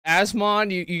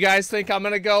Asmon, you guys think I'm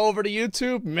gonna go over to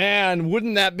YouTube? Man,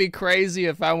 wouldn't that be crazy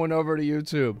if I went over to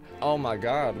YouTube? Oh my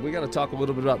God, we gotta talk a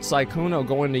little bit about Sykkuno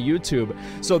going to YouTube.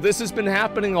 So this has been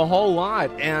happening a whole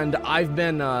lot, and I've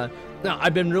been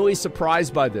really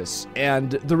surprised by this.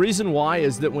 And the reason why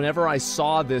is that whenever I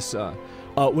saw this, the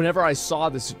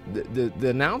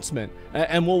announcement,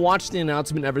 and we'll watch the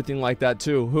announcement and everything like that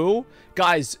too. Who?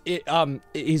 Guys,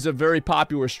 he's a very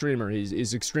popular streamer.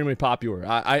 He's extremely popular.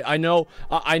 I know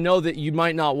that you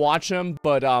might not watch him,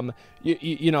 but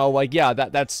you know, like, yeah,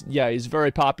 he's a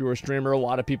very popular streamer. A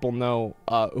lot of people know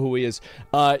who he is.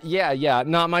 Yeah,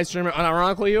 not my streamer.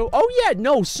 Unironically, you? Oh yeah,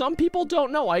 no, some people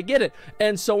don't know. I get it.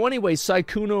 And so anyway,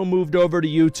 Sykkuno moved over to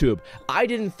YouTube. I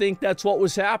didn't think that's what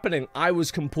was happening. I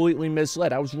was completely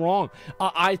misled. I was wrong.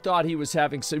 I thought he was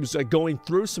like going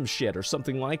through some shit or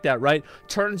something like that, right?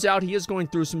 Turns out he is going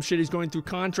through some shit. He's going through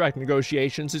contract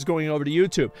negotiations. He's going over to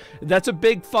YouTube. That's a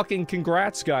big fucking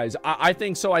congrats, guys. I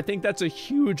think so. I think that's a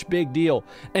huge big deal.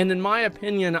 And in my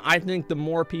opinion, I think the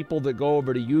more people that go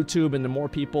over to YouTube and the more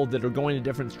people that are going to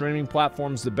different streaming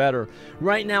platforms, the better.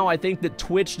 Right now, I think that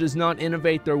Twitch does not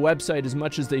innovate their website as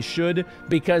much as they should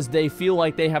because they feel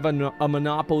like they have a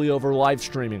monopoly over live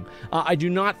streaming. I do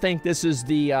not think this is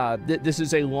this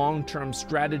is a long-term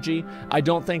strategy. I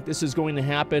don't think this is going to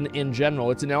happen in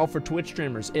general. It's an L for Twitch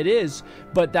streamers. It is,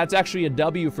 but that's actually a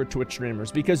W for Twitch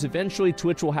streamers because eventually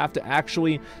Twitch will have to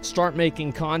actually start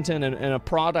making content and a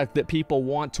product that people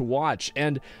want to watch.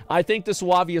 And I think this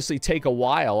will obviously take a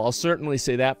while. I'll certainly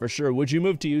say that for sure. Would you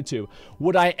move to YouTube?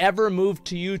 Would I ever move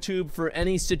to YouTube for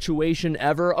any situation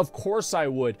ever? Of course I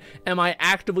would. Am I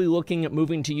actively looking at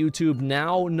moving to YouTube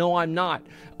now? No, I'm not.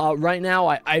 Right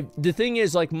now, the thing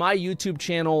is, like, my YouTube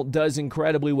channel does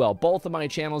incredibly well. Both of my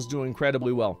channels do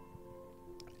incredibly well.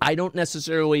 I don't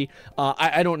necessarily,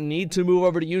 I don't need to move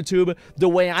over to YouTube. The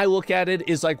way I look at it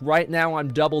is like right now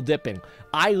I'm double dipping.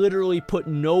 I literally put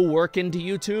no work into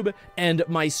YouTube and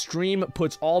my stream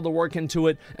puts all the work into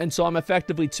it. And so I'm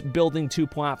effectively building two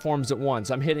platforms at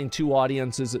once. I'm hitting two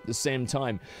audiences at the same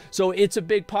time. So it's a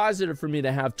big positive for me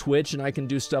to have Twitch and I can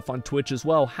do stuff on Twitch as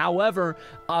well. However,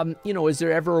 you know, is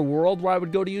there ever a world where I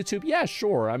would go to YouTube? Yeah,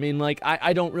 sure. I mean, like,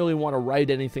 I don't really want to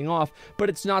write anything off, but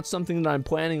it's not something that I'm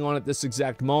planning on at this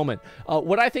exact moment.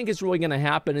 What I think is really going to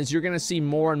happen is you're going to see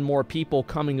more and more people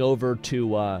coming over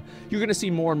to,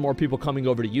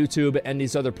 over to YouTube and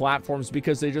these other platforms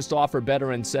because they just offer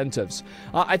better incentives.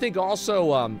 I think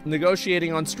also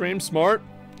negotiating on Stream Smart,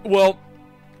 well,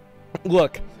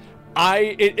 look,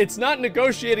 it's not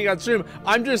negotiating on stream.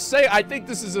 I'm just saying, I think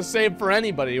this is the same for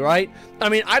anybody, right? I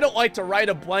mean, I don't like to write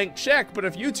a blank check, but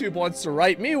if YouTube wants to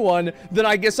write me one, then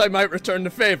I guess I might return the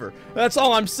favor. That's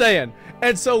all I'm saying.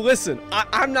 And so, listen,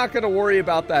 I'm not going to worry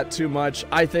about that too much.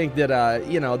 I think that,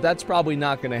 you know, that's probably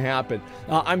not going to happen.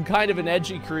 I'm kind of an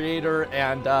edgy creator,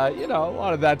 and, you know, a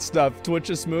lot of that stuff. Twitch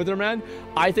is smoother, man.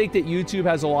 I think that YouTube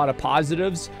has a lot of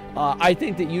positives. I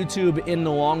think that YouTube, in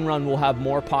the long run, will have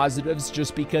more positives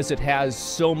just because it has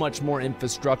so much more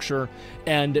infrastructure,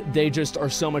 and they just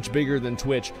are so much bigger than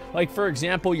Twitch. Like, for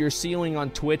example, your ceiling on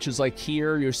Twitch is like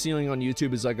here, your ceiling on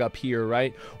YouTube is like up here,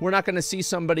 right? We're not going to see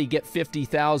somebody get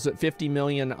 50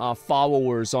 million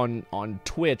followers on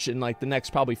Twitch in like the next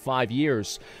probably 5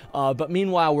 years. But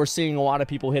meanwhile, we're seeing a lot of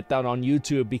people hit that on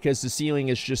YouTube because the ceiling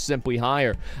is just simply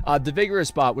higher. The Vigorous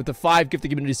Bot with the 5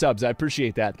 gifted community subs, I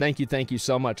appreciate that. Thank you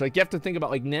so much. Like, you have to think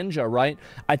about like Ninja, right?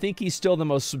 I think he's still the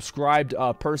most subscribed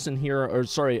person here, or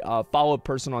sorry, followed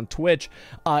person on Twitch.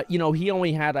 You know, he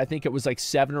only had, I think it was like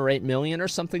 7 or 8 million or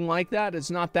something like that.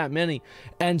 It's not that many.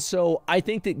 And so I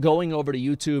think that going over to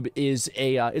YouTube is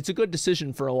it's a good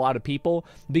decision for a lot of people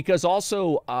because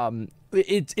also,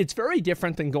 it's very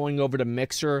different than going over to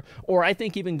Mixer, or I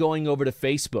think even going over to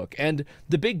Facebook. And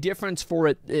the big difference for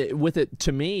it with it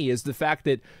to me is the fact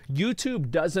that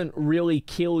YouTube doesn't really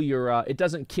kill your it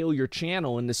doesn't kill your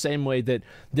channel in the same way that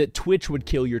Twitch would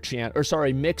kill your channel, or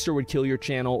sorry, Mixer would kill your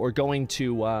channel, or going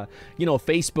to you know,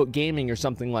 Facebook Gaming or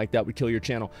something like that would kill your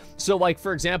channel. So like,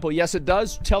 for example, yes, it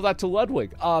does. Tell that to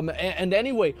Ludwig. And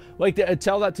anyway, like,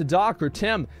 tell that to Doc or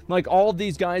Tim. Like, all of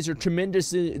these guys are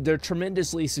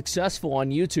tremendously successful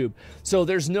on YouTube, so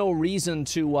there's no reason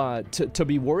to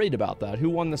be worried about that.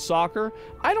 Who won the soccer?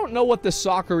 I don't know what the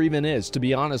soccer even is, to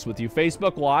be honest with you.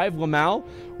 Facebook Live, Lamal?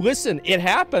 Listen, it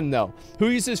happened though. Who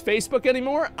uses Facebook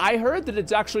anymore? I heard that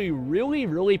it's actually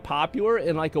really popular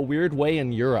in like a weird way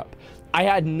in Europe. I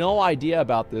had no idea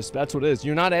about this. That's what it is.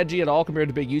 You're not edgy at all compared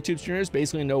to big YouTube streamers.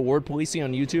 Basically no word policing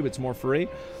on YouTube. It's more free.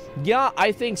 Yeah,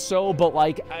 I think so, but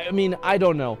like, I mean, I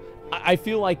don't know. I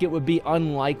feel like it would be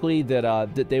unlikely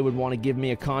that that they would want to give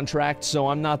me a contract, so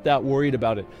I'm not that worried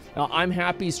about it. I'm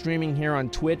happy streaming here on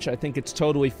Twitch. I think it's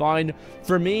totally fine.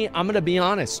 For me, I'm going to be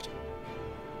honest.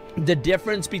 The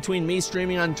difference between me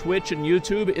streaming on Twitch and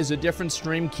YouTube is a different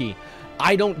stream key.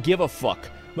 I don't give a fuck.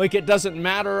 Like, it doesn't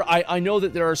matter. I know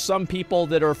that there are some people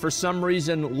that are, for some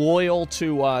reason, loyal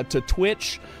to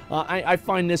Twitch. I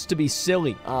find this to be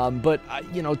silly. But,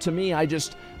 you know, to me, I'm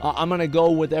going to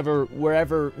go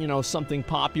wherever, you know, something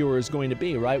popular is going to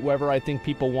be, right? Wherever I think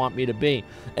people want me to be.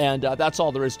 And that's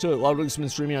all there is to it. A lot of us have been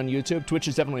streaming on YouTube. Twitch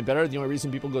is definitely better. The only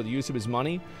reason people go to YouTube is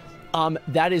money.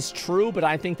 That is true, but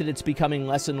I think that it's becoming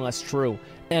less and less true.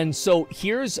 And so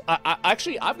here's,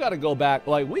 actually, I've got to go back.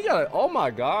 Like, oh my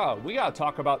God, we got to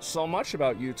talk about so much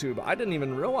about YouTube. I didn't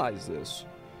even realize this.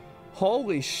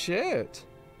 Holy shit.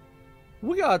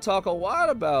 We got to talk a lot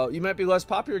about, you might be less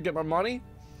popular, get more money.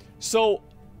 So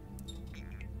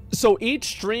each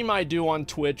stream I do on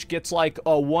Twitch gets like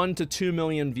 1 to 2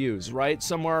 million views, right?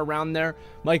 Somewhere around there.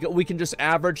 Like, we can just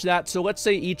average that. So let's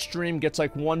say each stream gets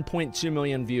like 1.2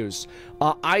 million views.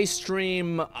 I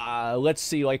stream, let's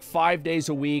see, like 5 days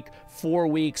a week, 4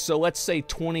 weeks. So let's say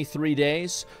 23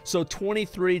 days. So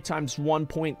 23 times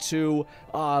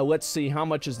 1.2, let's see, how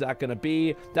much is that going to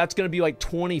be? That's going to be like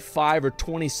 25 or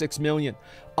 26 million.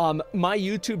 My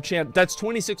YouTube channel, that's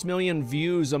 26 million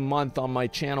views a month on my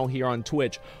channel here on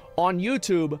Twitch. On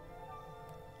YouTube,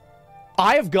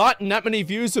 I have gotten that many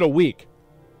views in a week.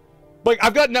 Like,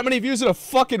 I've gotten that many views in a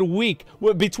fucking week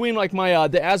between, like, my,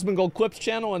 the Asmongold Clips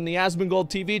channel and the Asmongold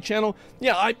TV channel.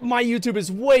 Yeah, my YouTube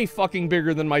is way fucking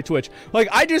bigger than my Twitch. Like,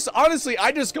 honestly,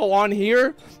 I just go on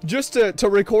here just to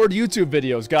record YouTube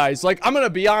videos, guys. Like, I'm gonna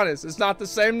be honest, it's not the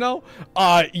same, though.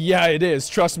 Yeah, it is,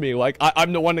 trust me. Like,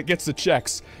 I'm the one that gets the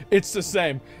checks. It's the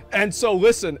same. And so,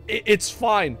 listen, it's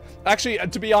fine. Actually,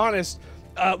 to be honest,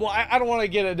 well, I don't want to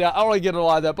get it. I don't want to get a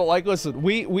lot of that, but like, listen,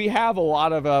 we have a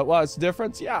lot of well, it's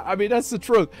difference. Yeah, I mean, that's the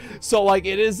truth. So like,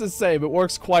 it is the same. It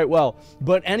works quite well.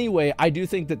 But anyway, I do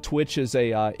think that Twitch is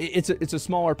it's a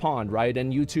smaller pond, right?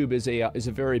 And YouTube is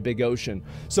a very big ocean.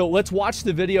 So let's watch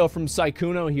the video from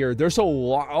Sykkuno here. There's a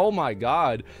lot. Oh my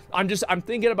God, I'm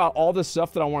thinking about all the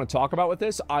stuff that I want to talk about with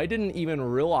this. I didn't even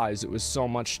realize it was so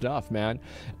much stuff, man.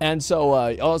 And so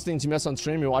all those things you miss on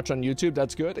stream, you watch on YouTube.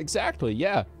 That's good. Exactly.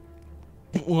 Yeah.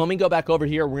 Well, let me go back over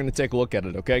here. We're going to take a look at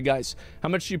it, okay, guys? How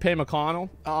much do you pay McConnell?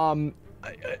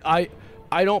 I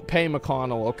don't pay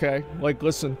McConnell, okay? Like,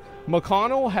 listen,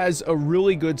 McConnell has a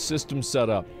really good system set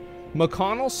up.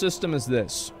 McConnell's system is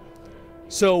this.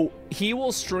 So, he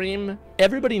will stream,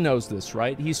 everybody knows this,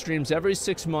 right? He streams every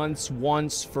 6 months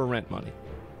once for rent money.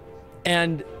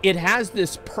 And it has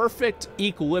this perfect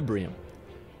equilibrium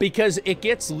because it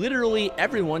gets literally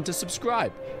everyone to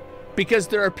subscribe. Because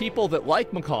there are people that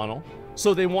like McConnell,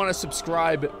 so they want to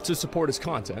subscribe to support his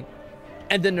content.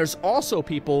 And then there's also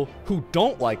people who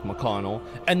don't like McConnell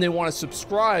and they want to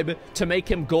subscribe to make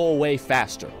him go away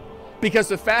faster. Because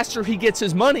the faster he gets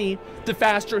his money, the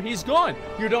faster he's gone.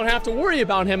 You don't have to worry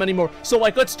about him anymore. So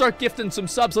like, let's start gifting some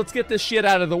subs. Let's get this shit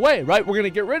out of the way, right? We're going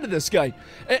to get rid of this guy.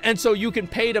 And so you can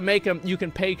pay to make him, you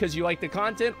can pay because you like the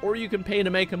content, or you can pay to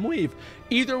make him leave.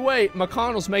 Either way,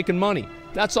 McConnell's making money.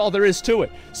 That's all there is to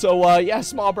it. So, yeah,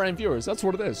 small brand viewers, that's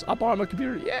what it is. I bought him a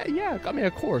computer. Yeah, I mean,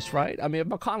 of course, right? I mean, if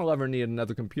McConnell ever needed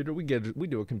another computer, we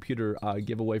do a computer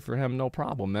giveaway for him, no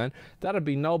problem, man. That'd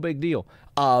be no big deal.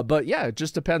 But yeah, it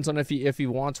just depends on if he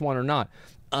wants one or not.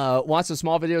 Lots of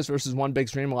small videos versus one big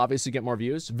stream will obviously get more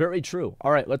views. Very true.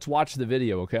 All right, let's watch the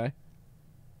video, okay?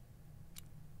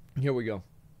 Here we go.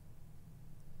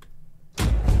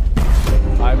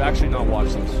 I've actually not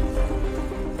watched this.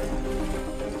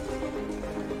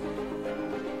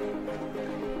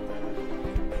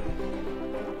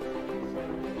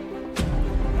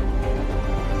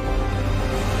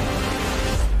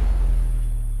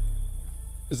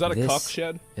 Is that a cuck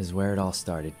shed? This is where it all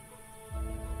started.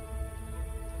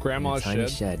 Grandma's tiny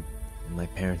shed in my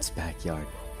parents' backyard.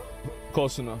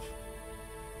 Close enough.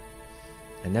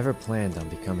 I never planned on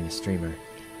becoming a streamer.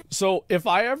 So if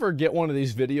I ever get one of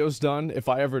these videos done, if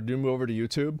I ever do move over to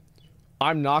YouTube,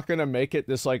 I'm not gonna make it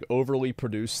this like overly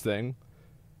produced thing.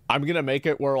 I'm gonna make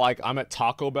it where like I'm at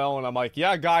Taco Bell and I'm like,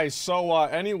 yeah guys, so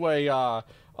anyway,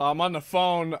 I'm on the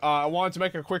phone. I wanted to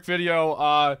make a quick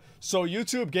video. So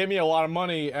YouTube gave me a lot of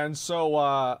money, and so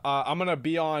I'm gonna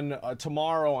be on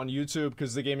tomorrow on YouTube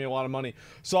because they gave me a lot of money.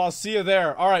 So I'll see you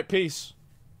there. All right, peace.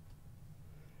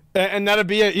 And that'd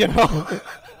be it, you know.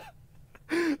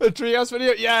 The treehouse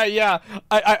video, yeah.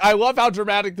 I love how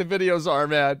dramatic the videos are,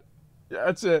 man. Yeah,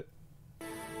 that's it.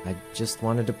 I just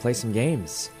wanted to play some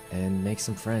games and make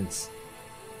some friends.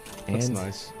 That's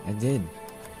nice. I did.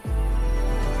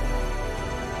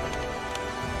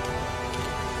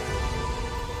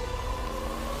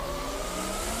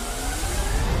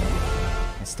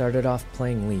 Started off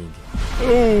playing League.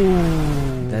 Ooh.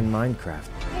 Then Minecraft.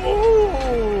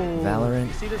 Ooh. Valorant.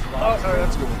 You see this Oh,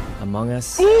 that's good. Among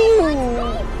Us. Ooh.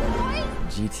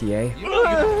 GTA. You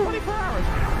got 24 hours.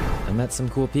 I met some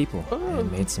cool people and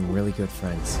made some really good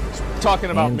friends. Talking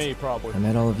about And me, probably. I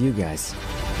met all of you guys.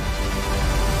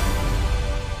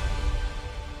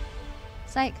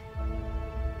 Syke,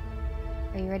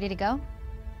 are you ready to go?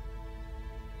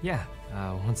 Yeah,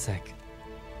 one sec.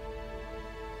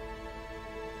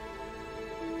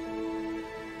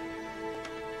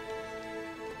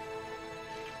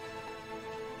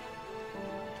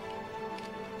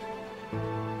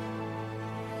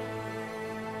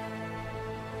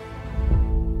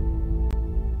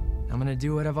 I'm gonna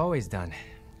do what I've always done,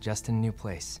 just in a new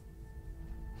place.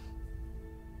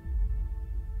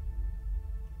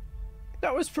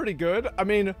 That was pretty good. I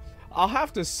mean, I'll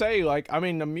have to say, like, I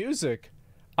mean, the music.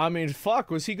 I mean,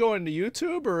 fuck, was he going to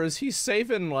YouTube or is he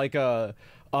saving like a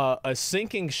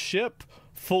sinking ship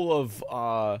full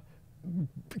of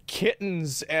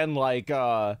kittens and like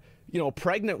you know,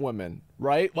 pregnant women,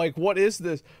 right? Like, what is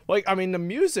this? Like, I mean, the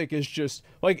music is just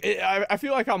like I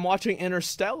feel like I'm watching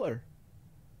Interstellar.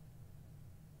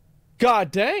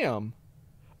 God damn.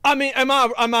 I mean, am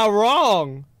I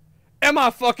wrong? Am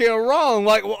I fucking wrong?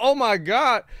 Like, well, oh my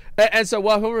god. And so,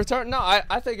 well, he'll return. No,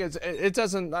 I think it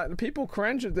doesn't. People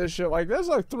cringe at this shit. Like, there's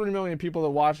like 3 million people that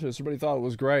watch this. Everybody thought it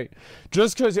was great.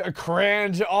 Just because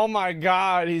cringe, oh my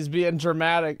god, he's being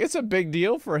dramatic. It's a big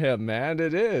deal for him, man.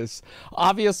 It is.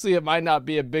 Obviously, it might not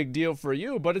be a big deal for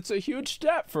you, but it's a huge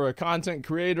step for a content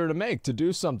creator to make, to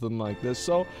do something like this.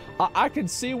 So, I can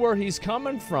see where he's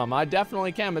coming from. I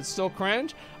definitely can. It's still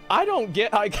cringe. I don't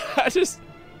get, like, I just...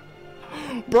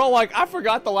 Bro, like, I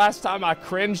forgot the last time I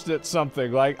cringed at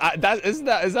something. Like, is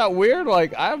that weird?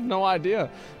 Like, I have no idea.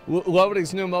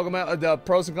 Ludwig's new Mogul, the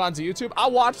pros and cons of YouTube. I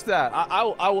watched that.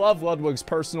 I love Ludwig's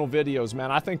personal videos, man.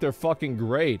 I think they're fucking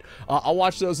great. I'll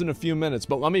watch those in a few minutes,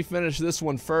 but let me finish this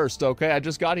one first, okay? I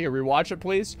just got here. Rewatch it,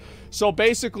 please. So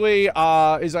basically, he's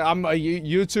like, I'm a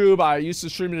YouTube. I used to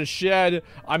stream in a shed.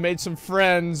 I made some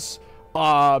friends.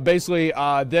 Basically,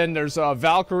 then there's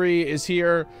Valkyrie is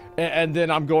here, and then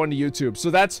I'm going to YouTube.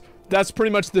 So that's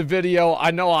pretty much the video.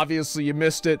 I know obviously you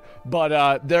missed it,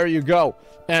 but there you go.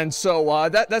 And so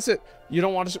that's it. You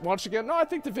don't want to watch it again? No, I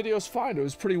think the video's fine. It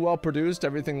was pretty well produced,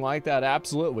 everything like that.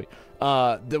 Absolutely.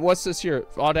 What's this here?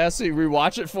 Audacity,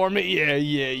 rewatch it for me.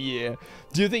 Yeah.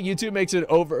 Do you think YouTube makes them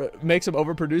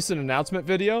overproduce an announcement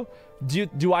video?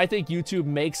 Do I think YouTube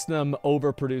makes them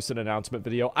overproduce an announcement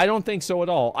video? I don't think so at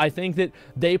all. I think that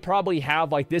they probably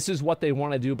have, like, this is what they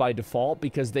want to do by default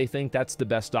because they think that's the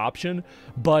best option.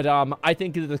 But I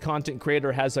think that the content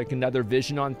creator has, like, another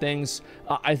vision on things.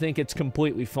 I think it's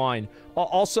completely fine.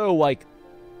 Also, like,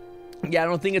 yeah, I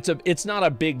don't think it's not a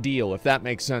big deal, if that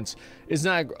makes sense. It's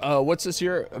not, what's this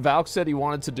here? Valk said he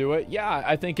wanted to do it. Yeah,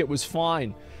 I think it was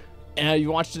fine.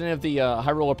 You watched any of the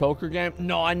High Roller Poker game?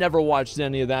 No, I never watched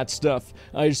any of that stuff.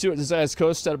 You see what this guy's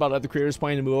Coast said about other creators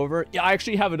playing to move over? Yeah, I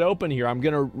actually have it open here.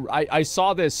 I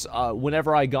saw this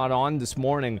whenever I got on this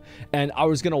morning, and I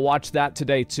was gonna watch that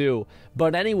today too.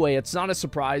 But anyway, it's not a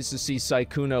surprise to see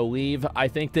Sykkuno leave. I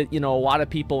think that, you know, a lot of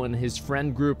people in his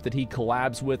friend group that he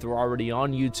collabs with are already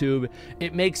on YouTube.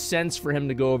 It makes sense for him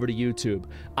to go over to YouTube.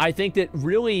 I think that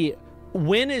really,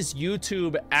 when is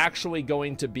YouTube actually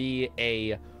going to be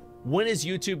when is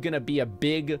YouTube going to be a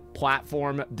big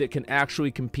platform that can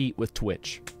actually compete with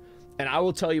Twitch? And I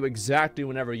will tell you exactly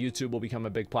whenever YouTube will become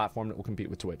a big platform that will compete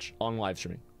with Twitch on live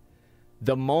streaming.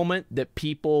 The moment that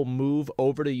people move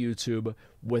over to YouTube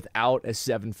without a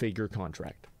 7-figure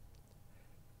contract.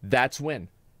 That's when.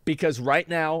 Because right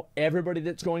now, everybody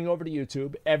that's going over to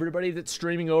YouTube, everybody that's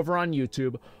streaming over on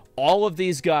YouTube, all of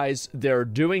these guys, they're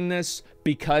doing this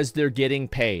because they're getting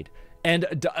paid. And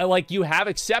like, you have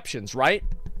exceptions, right?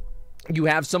 You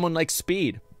have someone like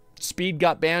Speed. Speed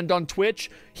got banned on Twitch.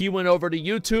 He went over to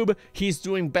YouTube. He's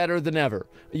doing better than ever.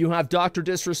 You have Dr.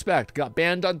 Disrespect. Got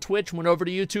banned on Twitch. Went over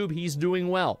to YouTube. He's doing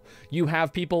well. You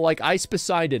have people like Ice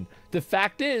Poseidon. The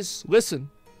fact is,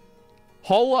 listen.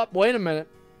 Hold up. Wait a minute.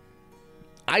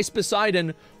 Ice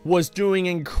Poseidon was doing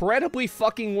incredibly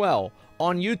fucking well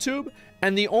on YouTube.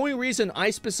 And the only reason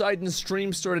Ice Poseidon's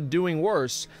stream started doing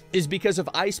worse is because of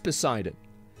Ice Poseidon.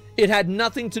 It had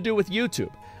nothing to do with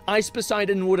YouTube. Ice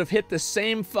Poseidon would have hit the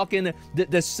same fucking,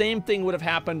 the same thing would have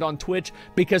happened on Twitch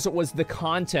because it was the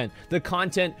content. The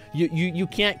content, you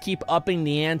can't keep upping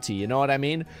the ante, you know what I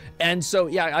mean? And so,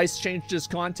 yeah, Ice changed his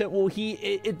content. Well,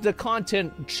 the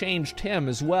content changed him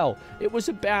as well. It was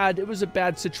a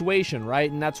bad situation,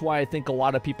 right? And that's why I think a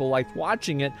lot of people liked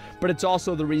watching it, but it's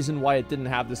also the reason why it didn't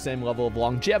have the same level of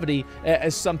longevity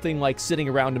as something like sitting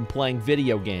around and playing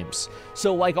video games.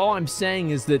 So, like, all I'm saying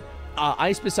is that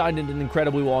Ice Poseidon did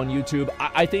incredibly well on YouTube.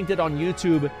 I think that on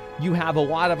YouTube, you have a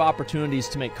lot of opportunities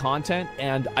to make content,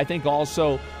 and I think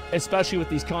also, especially with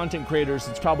these content creators,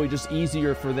 it's probably just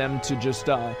easier for them to just,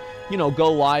 you know,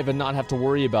 go live and not have to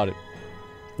worry about it.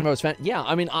 Yeah,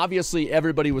 I mean, obviously,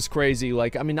 everybody was crazy.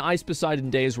 Like, I mean, the Ice Poseidon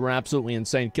days were absolutely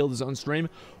insane. Killed his own stream.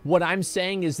 What I'm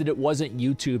saying is that it wasn't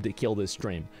YouTube that killed his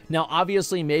stream. Now,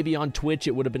 obviously, maybe on Twitch,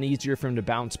 it would have been easier for him to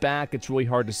bounce back. It's really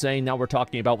hard to say. Now we're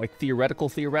talking about, like,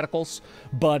 theoreticals.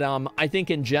 But I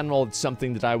think, in general, it's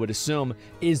something that I would assume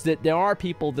is that there are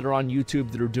people that are on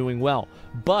YouTube that are doing well.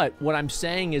 But what I'm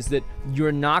saying is that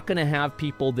you're not going to have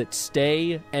people that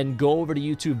stay and go over to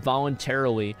YouTube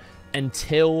voluntarily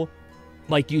until,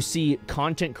 like, you see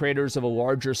content creators of a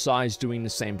larger size doing the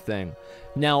same thing.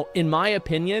 Now, in my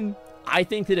opinion, I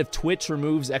think that if Twitch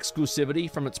removes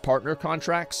exclusivity from its partner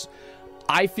contracts,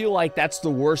 I feel like that's the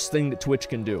worst thing that Twitch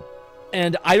can do.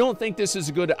 And I don't think this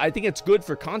is good. I think it's good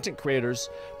for content creators,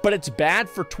 but it's bad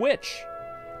for Twitch.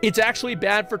 It's actually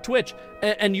bad for Twitch.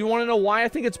 And you want to know why I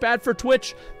think it's bad for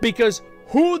Twitch? Because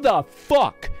who the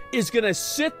fuck is gonna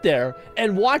sit there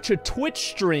and watch a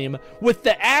Twitch stream with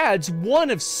the ads, one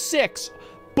of 6?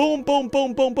 Boom, boom,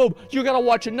 boom, boom, boom. You're gonna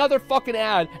watch another fucking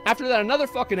ad. After that, another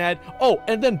fucking ad. Oh,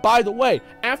 and then, by the way,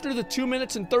 after the 2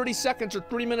 minutes and 30 seconds or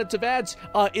 3 minutes of ads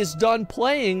is done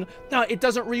playing, now it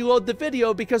doesn't reload the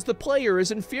video because the player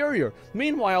is inferior.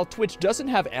 Meanwhile, Twitch doesn't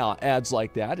have ads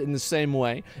like that in the same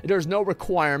way. There's no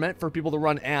requirement for people to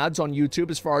run ads on YouTube,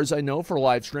 as far as I know, for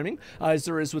live streaming, as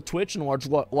there is with Twitch and a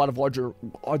lot of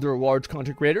other large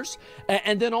content creators.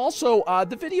 And then also,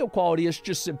 the video quality is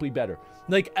just simply better.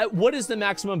 Like, what is the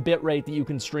maximum bit rate that you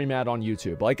can stream at on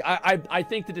YouTube? Like, I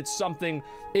think that it's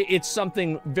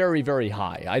something very, very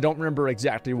high. I don't remember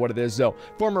exactly what it is, though.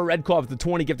 Former Red Claw with the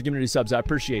 20 gifted community subs. I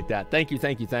appreciate that. Thank you,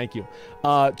 thank you, thank you.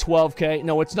 12K.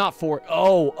 No, it's not for...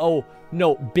 Oh,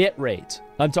 no, bit rate.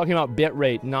 I'm talking about bit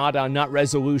rate, not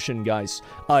resolution, guys.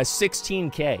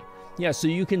 16K. Yeah, so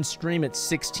you can stream at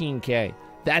 16K.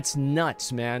 That's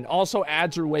nuts, man. Also,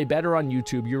 ads are way better on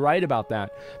YouTube. You're right about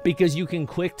that, because you can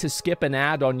click to skip an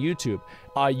ad on YouTube.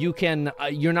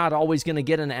 You're not always going to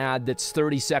get an ad that's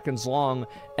 30 seconds long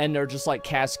and they're just like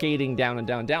cascading down and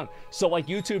down and down. So like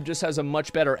YouTube just has a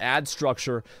much better ad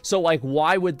structure. So like,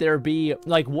 why would there be,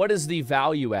 like, what is the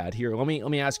value add here? Let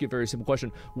me ask you a very simple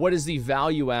question. What is the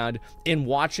value add in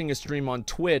watching a stream on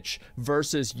Twitch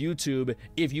versus YouTube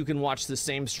if you can watch the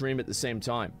same stream at the same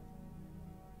time?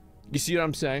 You see what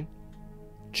I'm saying?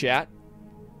 Chat?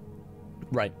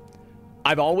 Right.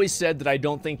 I've always said that I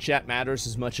don't think chat matters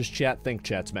as much as chat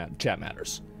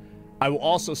matters. I will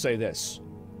also say this.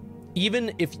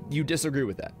 Even if you disagree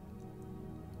with that,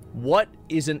 what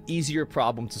is an easier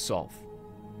problem to solve?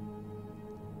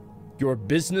 Your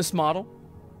business model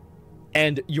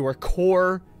and your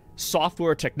core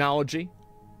software technology,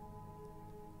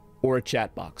 or a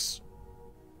chat box?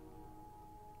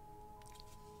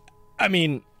 I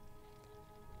mean...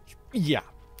 yeah,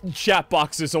 chat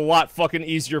box is a lot fucking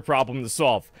easier problem to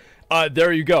solve.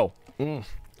 There you go.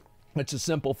 It's a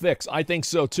simple fix. I think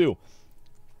so too.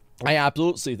 I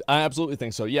absolutely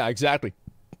think so. Yeah, exactly.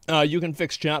 You can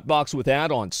fix chat box with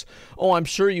add-ons. Oh, I'm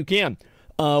sure you can.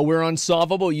 We're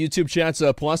unsolvable. YouTube chat's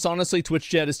a plus. Honestly, Twitch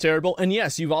chat is terrible. And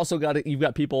yes, you've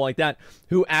got people like that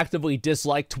who actively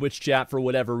dislike Twitch chat for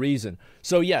whatever reason.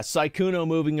 So yes, Sykkuno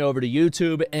moving over to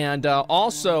YouTube, and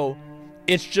also,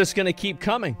 it's just gonna keep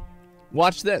coming.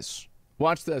 Watch this.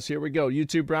 Watch this. Here we go.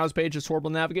 YouTube browse page is horrible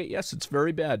to navigate. Yes, it's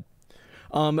very bad.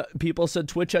 People said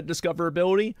Twitch had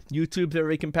discoverability. YouTube,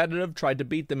 very competitive, tried to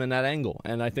beat them in that angle,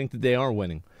 and I think that they are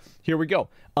winning. Here we go.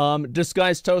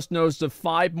 Disguised Toast knows of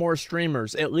 5 more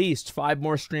streamers, at least 5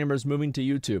 more streamers moving to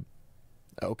YouTube.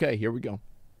 Okay, here we go.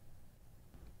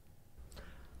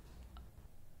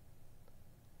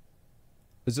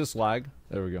 Is this lag?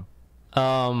 There we go.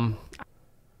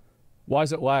 Why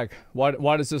does it lag?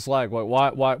 Why does this lag?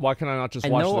 Why can I not just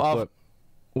watch the clip?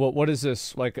 What is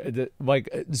this?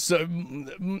 So,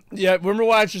 yeah, remember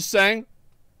what I was just saying?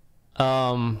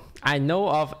 I know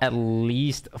of at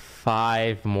least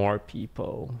 5 more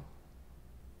people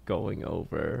going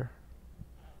over,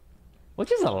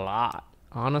 which is a lot,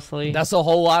 honestly. That's a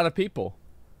whole lot of people.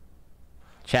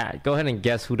 Chat, go ahead and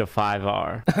guess who the 5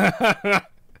 are.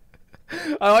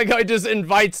 I like how it just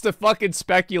invites the fucking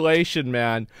speculation,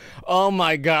 man. Oh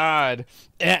my god.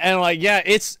 And like, yeah,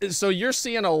 it's so you're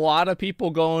seeing a lot of people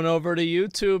going over to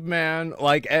YouTube, man.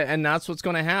 Like, and that's what's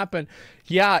going to happen.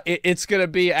 Yeah, it's going to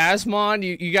be Asmon.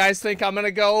 You guys think I'm going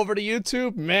to go over to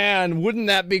YouTube? Man, wouldn't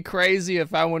that be crazy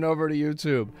if I went over to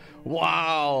YouTube?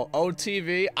 Wow.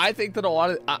 OTV. I think that a lot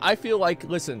of, I feel like,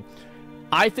 listen,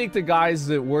 I think the guys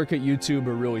that work at YouTube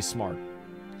are really smart.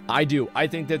 I do. I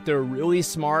think that they're really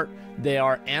smart. They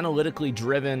are analytically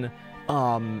driven,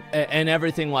 and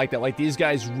everything like that. Like, these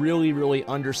guys really, really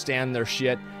understand their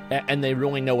shit, and they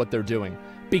really know what they're doing.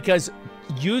 Because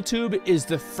YouTube is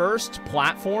the first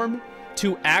platform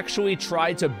to actually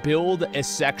try to build a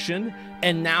section,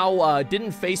 and now,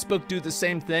 didn't Facebook do the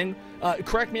same thing?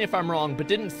 Correct me if I'm wrong, but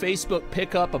didn't Facebook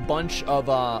pick up a bunch of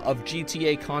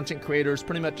GTA content creators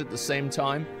pretty much at the same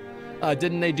time?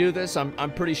 Didn't they do this?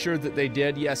 I'm pretty sure that they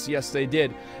did. Yes, they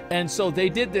did. And so they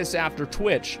did this after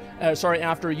Twitch.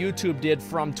 After YouTube did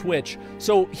from Twitch.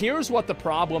 So here's what the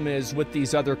problem is with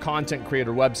these other content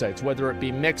creator websites, whether it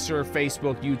be Mixer,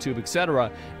 Facebook, YouTube,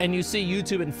 etc. And you see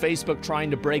YouTube and Facebook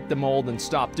trying to break the mold and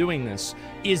stop doing this.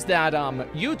 Is that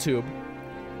YouTube,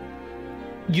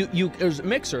 there's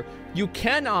Mixer, you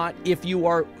cannot, if you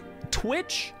are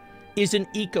Twitch, is an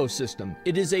ecosystem.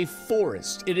 It is a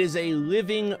forest. It is a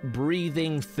living,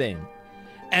 breathing thing.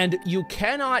 And you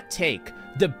cannot take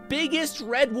the biggest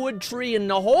redwood tree in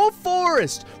the whole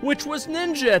forest, which was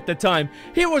Ninja at the time.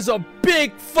 He was a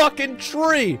big fucking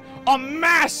tree. A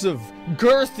massive,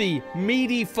 girthy,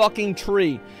 meaty fucking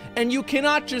tree. And you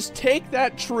cannot just take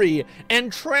that tree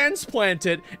and transplant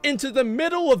it into the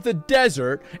middle of the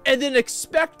desert and then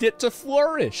expect it to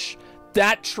flourish.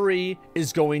 That tree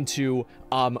is going to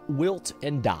wilt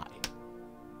and die.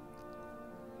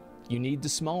 You need the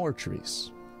smaller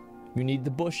trees. You need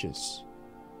the bushes.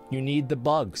 You need the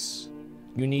bugs.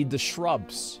 You need the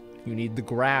shrubs. You need the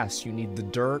grass. You need the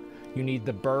dirt. You need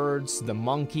the birds, the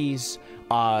monkeys,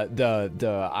 I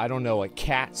don't know, like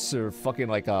cats or fucking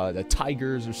like the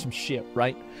tigers or some shit,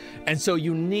 right? And so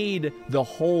you need the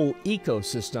whole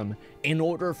ecosystem in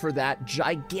order for that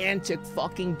gigantic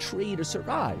fucking tree to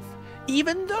survive.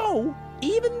 Even though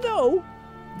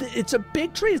it's a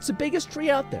big tree, it's the biggest tree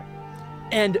out there.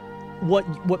 And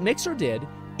what Mixer did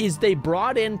is they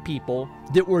brought in people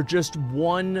that were just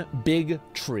one big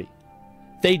tree.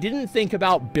 They didn't think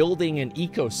about building an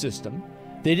ecosystem.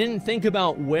 They didn't think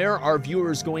about where our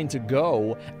viewers going to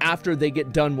go after they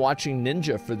get done watching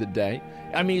Ninja for the day.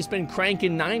 I mean, he's been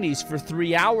cranking 90s for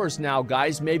 3 hours now,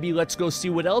 guys. Maybe let's go see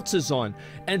what else is on.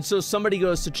 And so somebody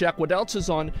goes to check what else is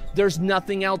on. There's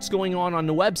nothing else going on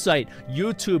the website.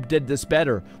 YouTube did this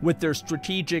better with their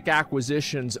strategic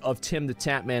acquisitions of Tim the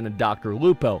Tatman and Dr.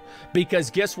 Lupo. Because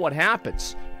guess what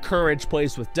happens? Courage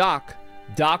plays with Doc.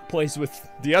 Doc plays with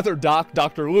the other Doc,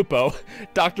 Dr. Lupo.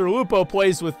 Dr. Lupo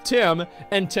plays with Tim,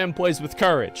 and Tim plays with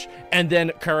Courage. And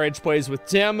then Courage plays with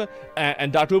Tim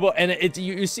and Dr. Lupo. And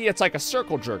you see it's like a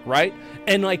circle jerk, right?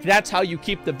 And like that's how you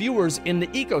keep the viewers in the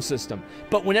ecosystem.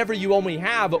 But whenever you only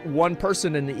have one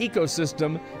person in the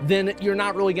ecosystem, then you're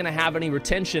not really going to have any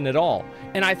retention at all.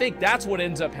 And I think that's what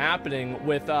ends up happening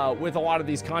with a lot of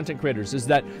these content creators, is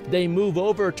that they move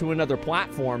over to another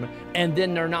platform and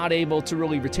then they're not able to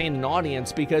really retain an audience,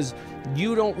 because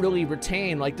you don't really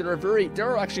retain, like there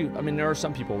are actually, I mean, there are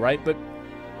some people, right? But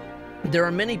there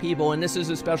are many people, and this is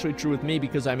especially true with me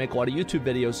because I make a lot of YouTube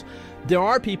videos. There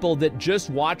are people that just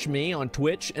watch me on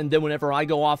Twitch, and then whenever I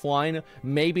go offline,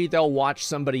 maybe they'll watch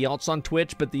somebody else on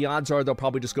Twitch, but the odds are they'll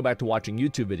probably just go back to watching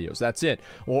YouTube videos. That's it.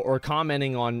 Or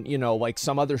commenting on, you know, like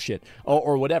some other shit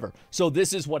or whatever. So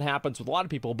this is what happens with a lot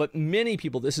of people, but many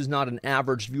people, this is not an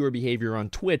average viewer behavior on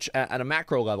Twitch at a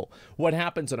macro level. What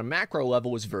happens at a macro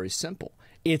level is very simple.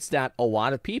 It's that a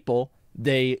lot of people,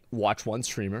 they watch one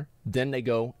streamer, then they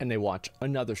go and they watch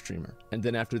another streamer, and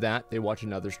then after that they watch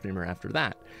another streamer after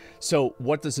that. So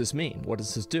what does this mean? What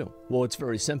does this do? Well, it's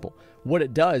very simple. What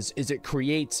it does is it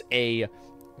creates a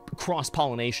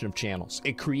cross-pollination of channels.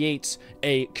 It creates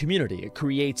a community. It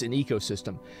creates an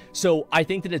ecosystem. So I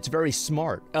think that it's very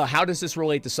smart. How does this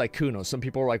relate to Sykkuno? Some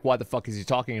people are like, why the fuck is he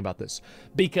talking about this?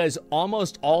 Because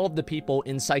almost all of the people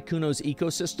in Sykkuno's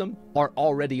ecosystem are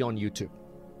already on YouTube.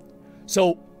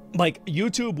 So like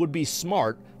YouTube would be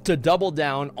smart to double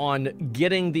down on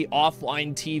getting the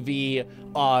offline TV,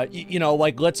 you know,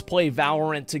 like let's play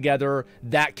Valorant together,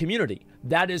 that community.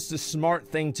 That is the smart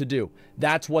thing to do.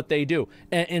 That's what they do.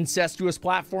 An incestuous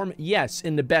platform, yes,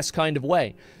 in the best kind of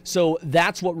way. So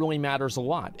that's what really matters a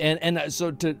lot. And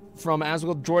so from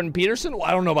Asmongold, Jordan Peterson, well,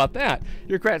 I don't know about that.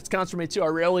 Your credits counts for me too. I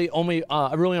really only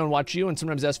watch you and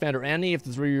sometimes S-Fan or Annie if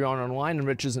the three of you are online and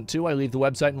Rich isn't too. I leave the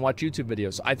website and watch YouTube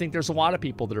videos. I think there's a lot of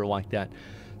people that are like that.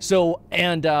 So,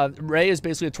 and Ray is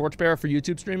basically a torchbearer for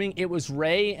YouTube streaming. It was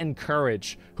Ray and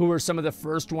Courage who were some of the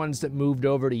first ones that moved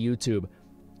over to YouTube.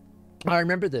 I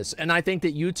remember this, and I think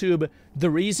that YouTube,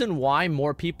 the reason why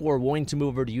more people are willing to move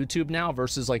over to YouTube now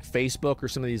versus like Facebook or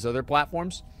some of these other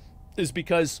platforms is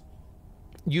because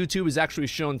YouTube has actually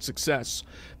shown success.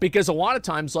 Because a lot of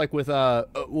times, like with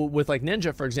like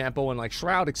Ninja, for example, and like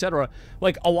Shroud, etc.,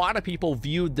 like a lot of people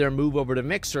viewed their move over to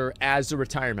Mixer as a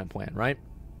retirement plan, right?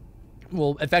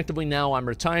 Well, effectively now I'm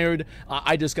retired.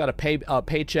 I just got a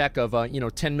paycheck of, you know,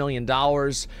 $10 million.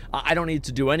 I don't need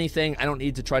to do anything. I don't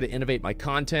need to try to innovate my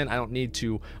content. I don't need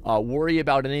to worry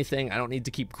about anything. I don't need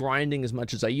to keep grinding as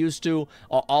much as I used to.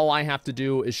 All I have to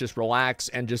do is just relax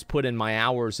and just put in my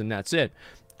hours, and that's it.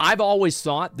 I've always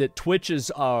thought that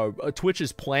Twitch's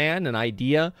plan and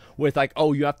idea with like,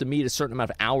 oh, you have to meet a certain amount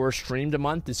of hours streamed a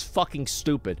month is fucking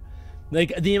stupid.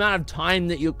 Like, the amount of time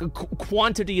that you...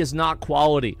 Quantity is not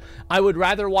quality. I would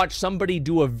rather watch somebody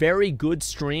do a very good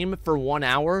stream for 1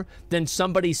 hour than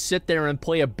somebody sit there and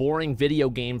play a boring video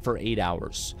game for 8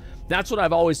 hours. That's what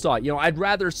I've always thought. You know, I'd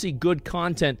rather see good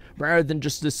content rather than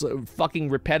just this fucking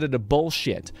repetitive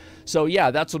bullshit. So,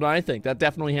 yeah, that's what I think. That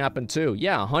definitely happened, too.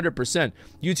 Yeah, 100%.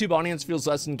 YouTube audience feels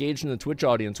less engaged than the Twitch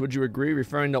audience. Would you agree,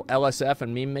 referring to LSF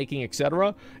and meme making,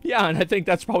 etc.? Yeah, and I think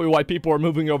that's probably why people are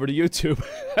moving over to YouTube.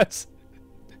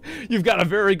 You've got a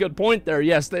very good point there.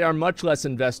 Yes, they are much less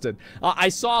invested. I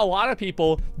saw a lot of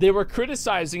people, they were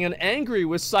criticizing and angry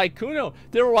with Sykkuno.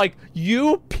 They were like,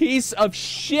 you piece of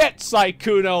shit,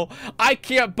 Sykkuno. I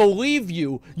can't believe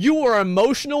you. You were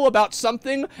emotional about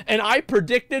something, and I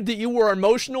predicted that you were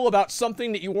emotional about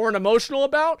something that you weren't emotional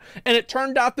about, and it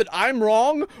turned out that I'm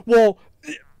wrong? Well,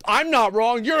 I'm not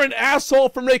wrong. You're an asshole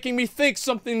for making me think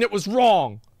something that was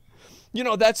wrong. You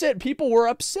know, that's it. People were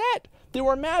upset. They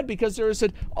were mad because they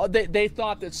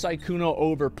thought that Sykkuno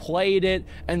overplayed it,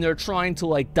 and they're trying to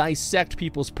like dissect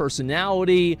people's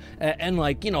personality and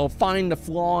like, you know, find the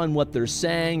flaw in what they're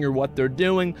saying or what they're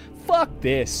doing. Fuck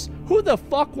this. Who the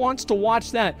fuck wants to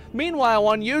watch that? Meanwhile,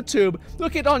 on YouTube,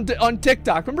 look at on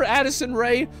TikTok. Remember Addison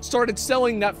Rae started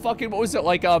selling that fucking, what was it,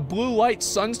 like a blue light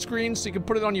sunscreen so you can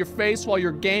put it on your face while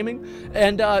you're gaming?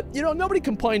 And, you know, nobody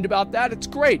complained about that. It's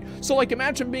great. So, like,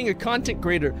 imagine being a content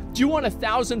creator. Do you want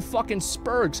 1,000 fucking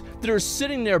spurgs that are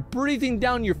sitting there breathing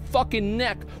down your fucking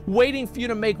neck, waiting for you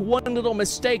to make one little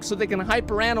mistake so they can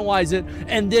hyperanalyze it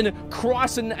and then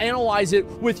cross and analyze it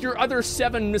with your other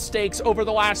 7 mistakes over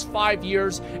the last 5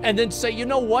 years, and then say, you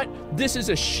know what? This is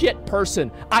a shit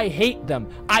person. I hate them.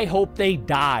 I hope they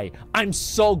die. I'm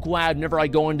so glad whenever I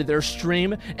go into their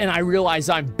stream and I realize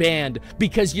I'm banned,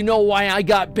 because you know why I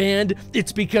got banned?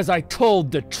 It's because I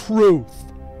told the truth.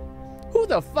 Who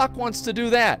the fuck wants to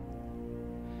do that?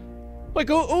 Like,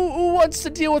 who wants to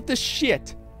deal with this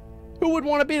shit? Who would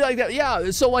want to be like that? Yeah,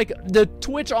 so like the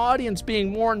Twitch audience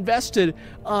being more invested,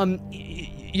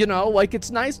 you know, like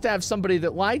it's nice to have somebody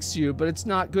that likes you, but it's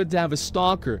not good to have a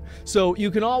stalker. So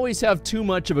you can always have too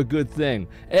much of a good thing.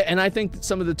 And I think that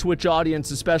some of the Twitch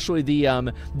audience, especially the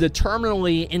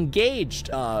terminally engaged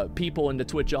people in the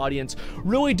Twitch audience,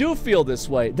 really do feel this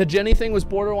way. The Jenny thing was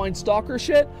borderline stalker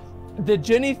shit. The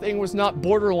Jenny thing was not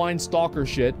borderline stalker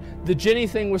shit. The Jenny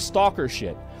thing was stalker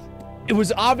shit. It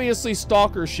was obviously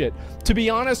stalker shit. To be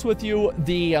honest with you,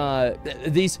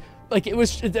 these, like, it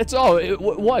was, that's all it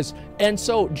was. And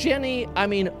so Jenny, I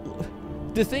mean,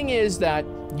 the thing is that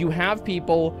you have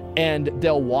people and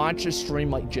they'll watch a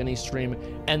stream like Jenny's stream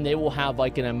and they will have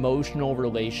like an emotional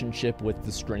relationship with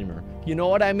the streamer. You know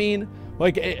what I mean?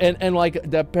 Like, and like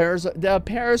the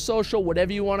parasocial,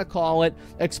 whatever you want to call it.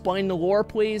 Explain the lore,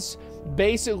 please.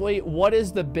 Basically, what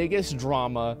is the biggest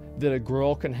drama that a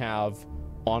girl can have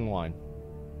online?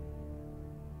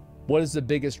 What is the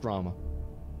biggest drama?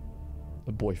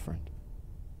 A boyfriend.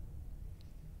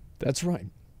 That's right.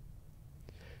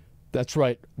 That's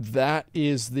right. That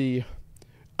is the,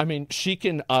 I mean, she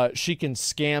can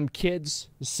scam kids,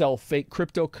 sell fake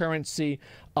cryptocurrency,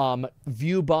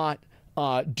 viewbot,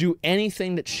 do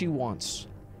anything that she wants.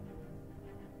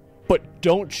 But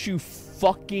don't you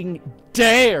fucking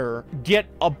dare get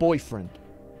a boyfriend.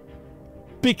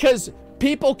 Because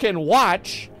people can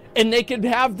watch and they can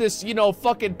have this, you know,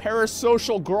 fucking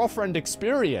parasocial girlfriend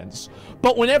experience.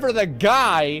 But whenever the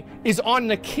guy is on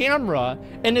the camera,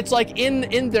 and it's like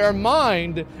in their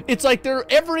mind, it's like they're,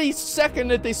 every second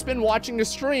that they spend watching a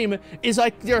stream is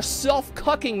like they're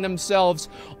self-cucking themselves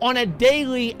on a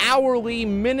daily, hourly,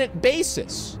 minute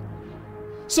basis.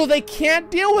 So they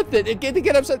can't deal with it. They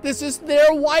get upset. This is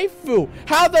their waifu.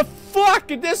 How the fuck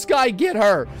did this guy get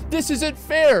her? This isn't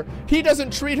fair. He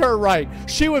doesn't treat her right.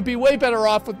 She would be way better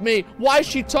off with me. Why is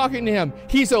she talking to him?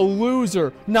 He's a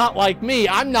loser. Not like me.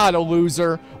 I'm not a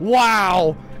loser.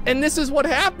 Wow. And this is what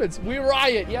happens. We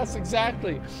riot. Yes,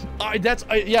 exactly.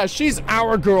 Yeah, she's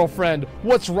our girlfriend.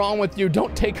 What's wrong with you?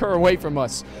 Don't take her away from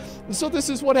us. So this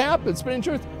is what happens. But in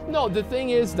truth, no, the thing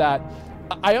is that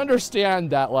I understand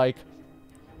that, like,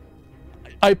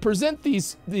 I present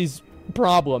these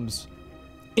problems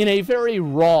in a very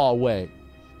raw way.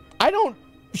 I don't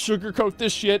sugarcoat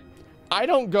this shit. I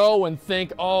don't go and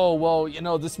think, oh, well, you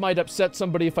know, this might upset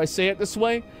somebody if I say it this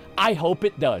way. I hope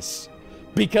it does.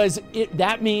 Because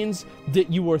that means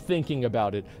that you were thinking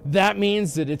about it. That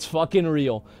means that it's fucking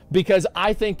real. Because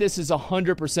I think this is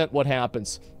 100% what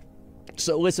happens.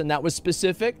 So listen, that was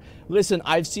specific. Listen,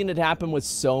 I've seen it happen with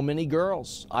so many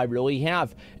girls. I really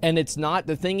have. And it's not,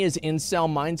 the thing is,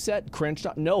 incel mindset, cringe.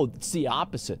 No, it's the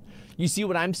opposite. You see,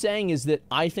 what I'm saying is that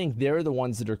I think they're the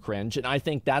ones that are cringe, and I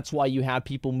think that's why you have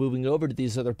people moving over to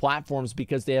these other platforms,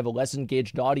 because they have a less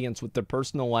engaged audience with their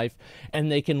personal life,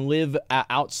 and they can live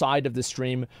outside of the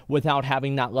stream without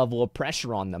having that level of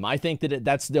pressure on them. I think that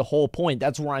that's the whole point.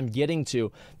 That's where I'm getting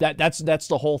to. That's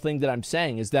the whole thing that I'm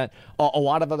saying, is that a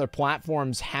lot of other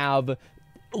platforms have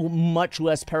much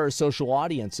less parasocial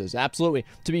audiences. Absolutely.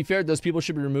 To be fair, those people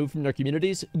should be removed from their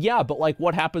communities. Yeah, but like,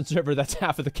 what happens whenever that's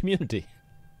half of the community?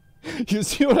 You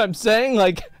see what I'm saying?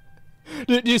 Like,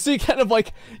 do you see kind of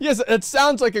like, yes, it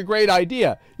sounds like a great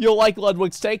idea. You'll like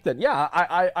Ludwig's take then. Yeah,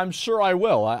 I'm sure I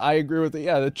will. I agree with it.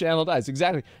 Yeah, the channel dies.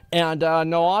 Exactly. And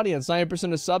no audience,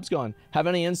 90% of subs gone. Have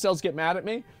any incels get mad at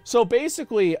me? So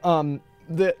basically,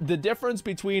 the difference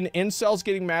between incels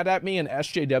getting mad at me and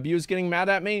SJWs getting mad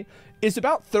at me is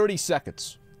about 30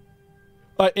 seconds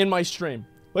in my stream.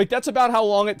 Like, that's about how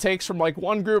long it takes from, like,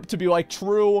 one group to be, like,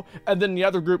 true, and then the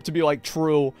other group to be, like,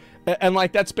 true. And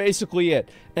like, that's basically it.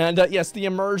 And, yes, the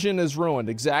immersion is ruined.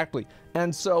 Exactly.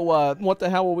 And so, what the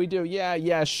hell will we do?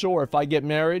 Yeah, sure. If I get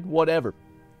married, whatever.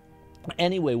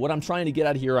 Anyway, what I'm trying to get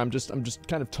at here, I'm just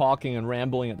kind of talking and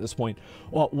rambling at this point.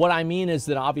 Well, what I mean is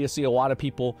that obviously a lot of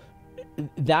people,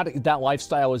 that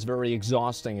lifestyle is very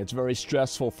exhausting. It's very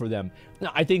stressful for them.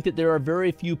 Now, I think that there are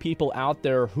very few people out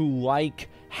there who like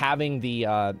having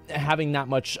that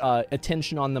much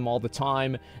attention on them all the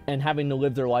time, and having to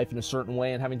live their life in a certain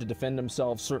way, and having to defend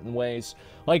themselves certain ways.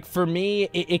 Like, for me,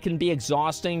 it can be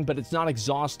exhausting, but it's not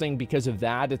exhausting because of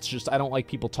that. It's just, I don't like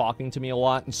people talking to me a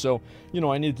lot, and so, you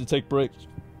know, I need to take breaks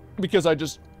because I'm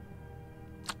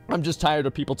just tired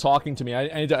of people talking to me.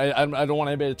 I don't want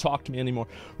anybody to talk to me anymore.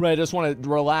 Right, I just want to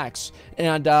relax.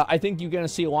 And I think you're going to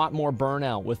see a lot more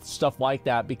burnout with stuff like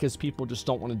that, because people just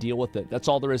don't want to deal with it. That's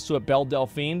all there is to it. Belle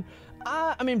Delphine.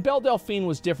 I mean, Belle Delphine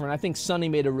was different. I think Sonny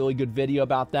made a really good video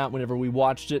about that whenever we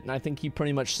watched it, and I think he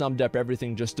pretty much summed up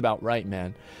everything just about right,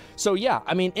 man. So yeah,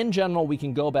 I mean, in general, we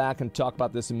can go back and talk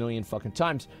about this a million fucking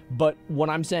times, but what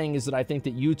I'm saying is that I think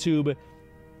that YouTube...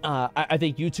 I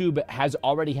think YouTube has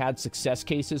already had success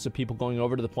cases of people going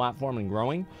over to the platform and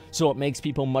growing, so it makes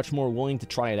people much more willing to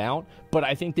try it out. But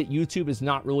I think that YouTube is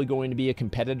not really going to be a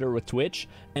competitor with Twitch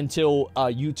until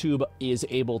YouTube is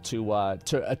able to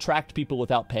attract people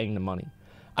without paying them money.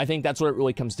 I think that's what it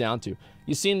really comes down to.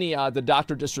 You seen the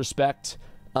Dr. Disrespect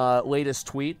latest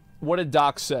tweet? What did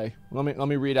Doc say? Let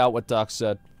me read out what Doc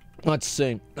said. Let's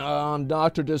see.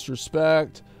 Dr.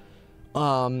 Disrespect.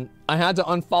 I had to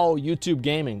unfollow YouTube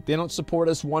Gaming. They don't support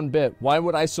us one bit. Why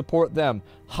would I support them?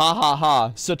 Ha ha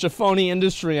ha. Such a phony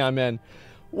industry I'm in.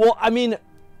 Well, I mean,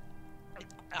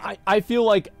 I feel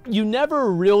like you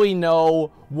never really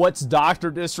know what's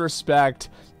Dr. Disrespect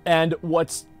and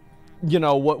what's, you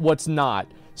know, what's not.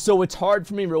 So it's hard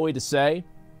for me really to say.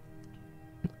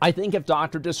 I think if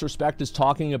Dr. Disrespect is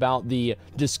talking about the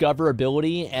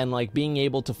discoverability and like being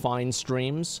able to find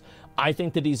streams, I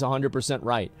think that he's 100%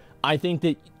 right. I think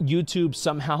that YouTube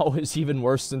somehow is even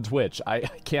worse than Twitch. I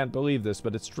can't believe this,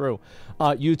 but it's true.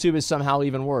 YouTube is somehow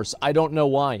even worse. I don't know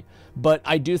why, but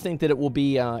I do think that it will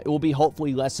be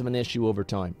hopefully less of an issue over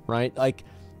time, right? Like,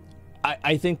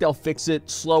 I think they'll fix it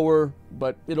slower,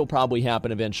 but it'll probably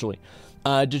happen eventually.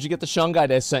 Did you get the Shun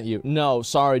guide I sent you? No,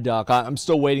 sorry, Doc. I'm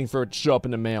still waiting for it to show up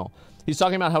in the mail. He's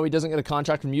talking about how he doesn't get a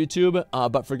contract from YouTube,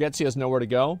 but forgets he has nowhere to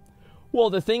go. Well,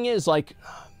 the thing is, like,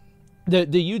 the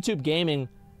YouTube Gaming,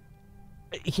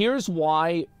 here's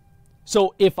why.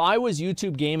 So if I was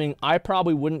YouTube Gaming, I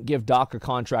probably wouldn't give Doc a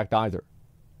contract either.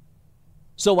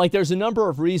 So like there's a number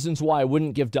of reasons why I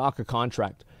wouldn't give Doc a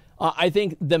contract. I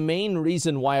think the main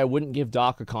reason why I wouldn't give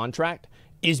Doc a contract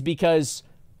is because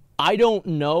I don't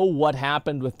know what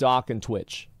happened with Doc and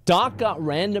Twitch. Doc got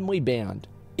randomly banned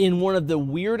in one of the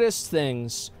weirdest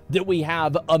things that we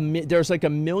have. There's like a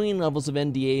million levels of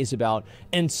NDAs about,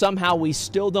 and somehow we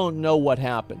still don't know what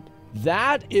happened.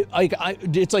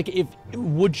 It's like, if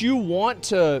would you want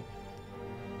to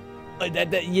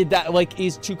that like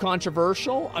is too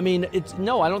controversial? I mean,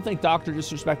 no, I don't think Dr.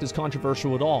 Disrespect is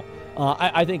controversial at all.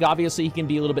 I think obviously he can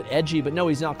be a little bit edgy, but no,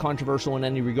 he's not controversial in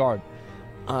any regard.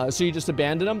 So you just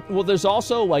abandon him? Well, there's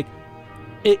also like,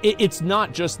 it's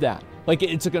not just that. Like,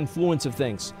 it's a confluence of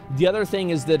things. The other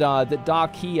thing is that that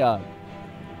Doc, what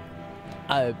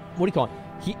do you call it?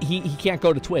 He can't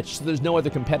go to Twitch, so there's no other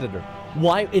competitor.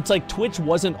 Why? It's like Twitch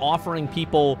wasn't offering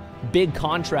people big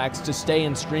contracts to stay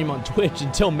and stream on Twitch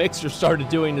until Mixer started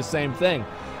doing the same thing.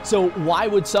 So why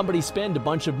would somebody spend a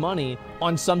bunch of money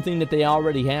on something that they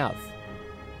already have?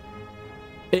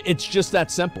 It's just that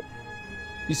simple.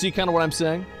 You see kind of what I'm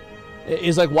saying?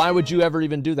 It's like, why would you ever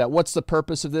even do that? What's the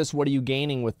purpose of this? What are you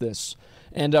gaining with this?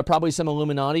 And probably some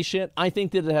Illuminati shit. I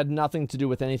think that it had nothing to do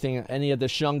with anything, any of the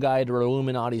Shungite or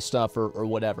Illuminati stuff or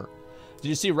whatever. Did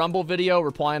you see Rumble video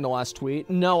replying to last tweet?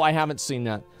 No, I haven't seen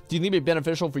that. Do you think it'd be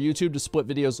beneficial for YouTube to split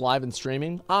videos live and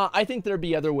streaming? I think there'd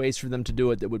be other ways for them to do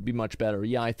it that would be much better.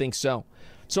 Yeah, I think so.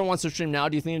 Someone wants to stream now.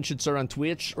 Do you think it should start on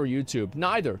Twitch or YouTube?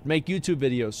 Neither. Make YouTube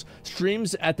videos.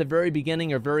 Streams at the very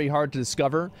beginning are very hard to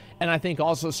discover. And I think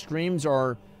also streams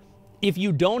are, if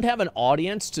you don't have an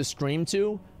audience to stream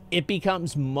to, it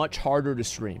becomes much harder to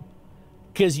stream.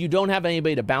 Because you don't have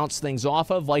anybody to bounce things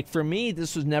off of. Like for me,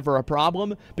 this was never a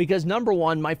problem. Because number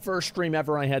one, my first stream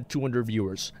ever, I had 200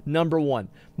 viewers. Number one.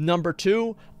 Number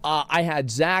two, I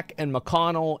had Zach and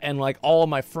McConnell and like all of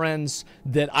my friends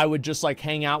that I would just like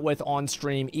hang out with on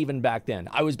stream even back then.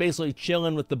 I was basically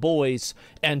chilling with the boys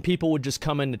and people would just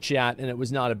come in to chat and it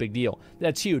was not a big deal.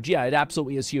 That's huge. Yeah, it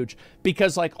absolutely is huge.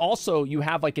 Because like also you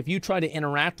have like, if you try to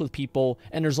interact with people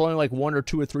and there's only like 1 or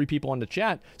 2 or 3 people on the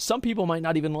chat, some people might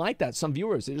not even like that. Some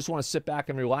viewers, they just want to sit back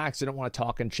and relax. They don't want to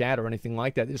talk and chat or anything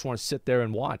like that. They just want to sit there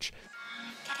and watch.